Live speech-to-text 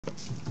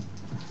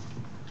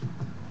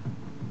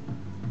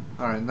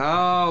Alright,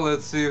 now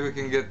let's see if we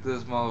can get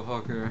this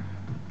motherfucker.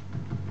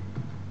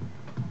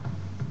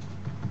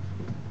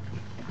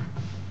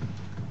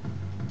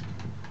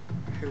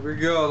 Here we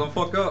go, don't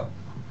fuck up.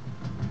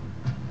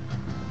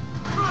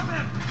 Drop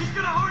him! He's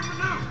gonna hard to do!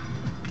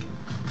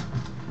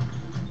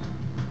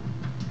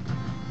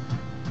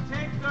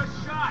 Take the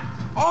shot!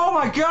 Oh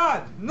my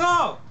god!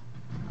 No!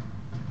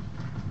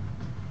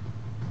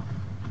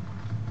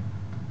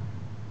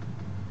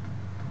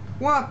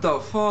 What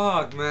the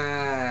fuck,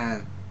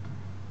 man?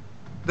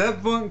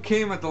 That one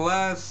came at the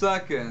last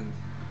second.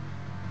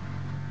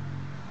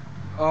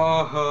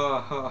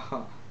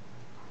 Oh,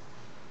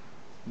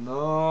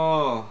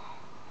 no.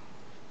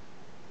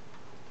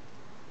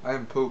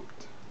 I'm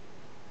pooped.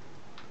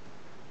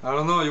 I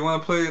don't know, you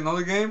wanna play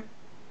another game?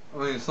 I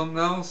mean, something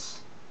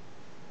else?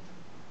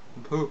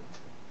 I'm pooped.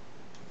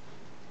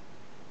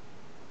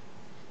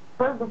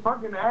 Press the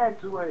fucking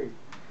add way.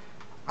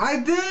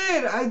 I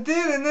did, and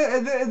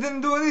it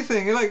didn't do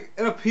anything. It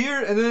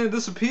appeared and then it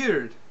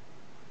disappeared.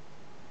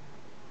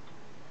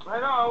 I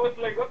know, I was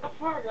like, what the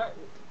fuck?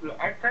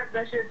 I tapped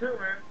that shit too,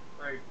 man.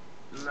 Like,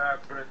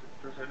 press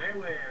an A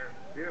way and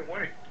it didn't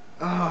work.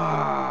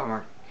 Oh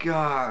my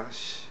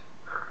gosh.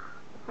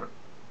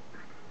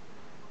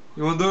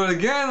 You wanna do it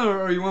again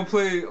or you wanna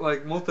play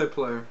like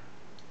multiplayer?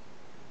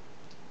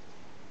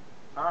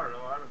 I don't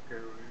know, I don't care.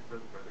 It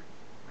doesn't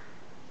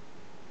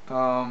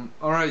matter.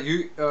 Alright,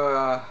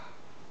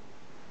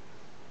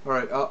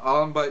 alright,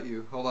 I'll invite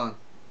you. Hold on.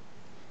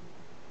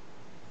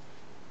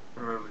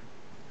 Really?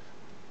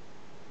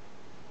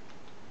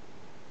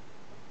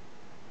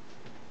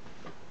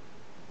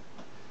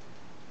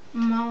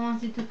 Mom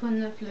wants you to put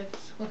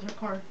Netflix with her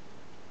card.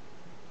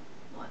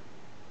 What?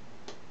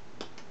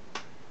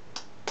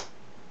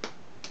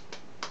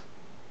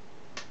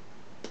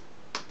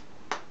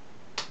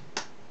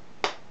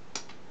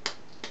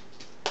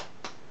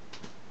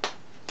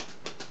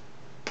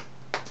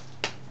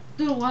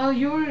 Dude, while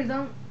you were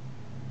done.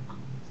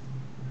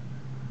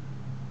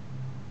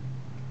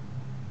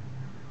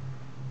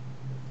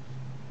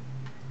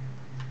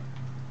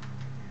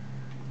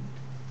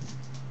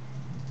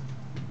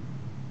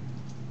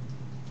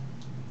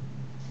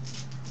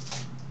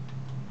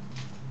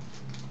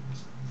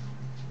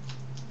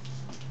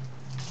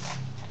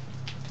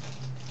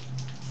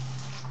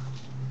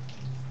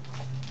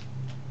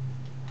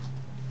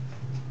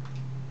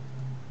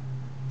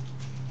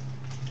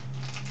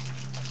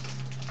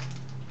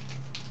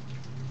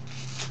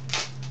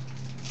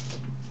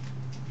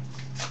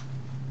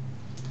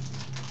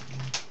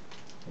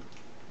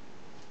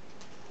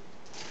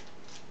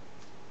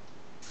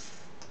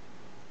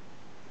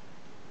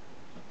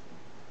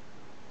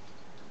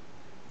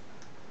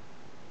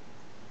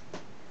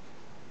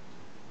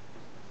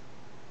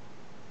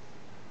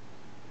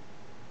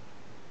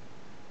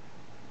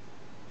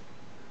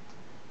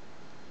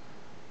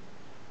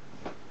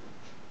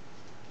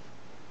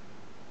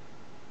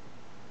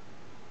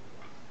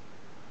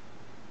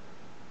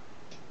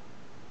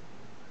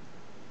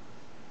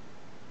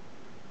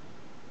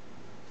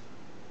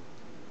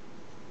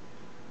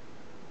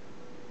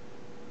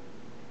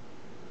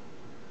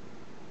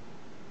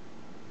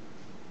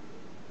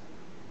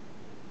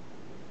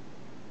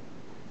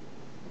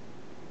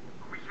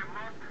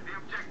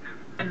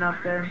 And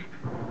up there.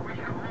 We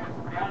have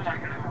lost the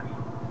objective.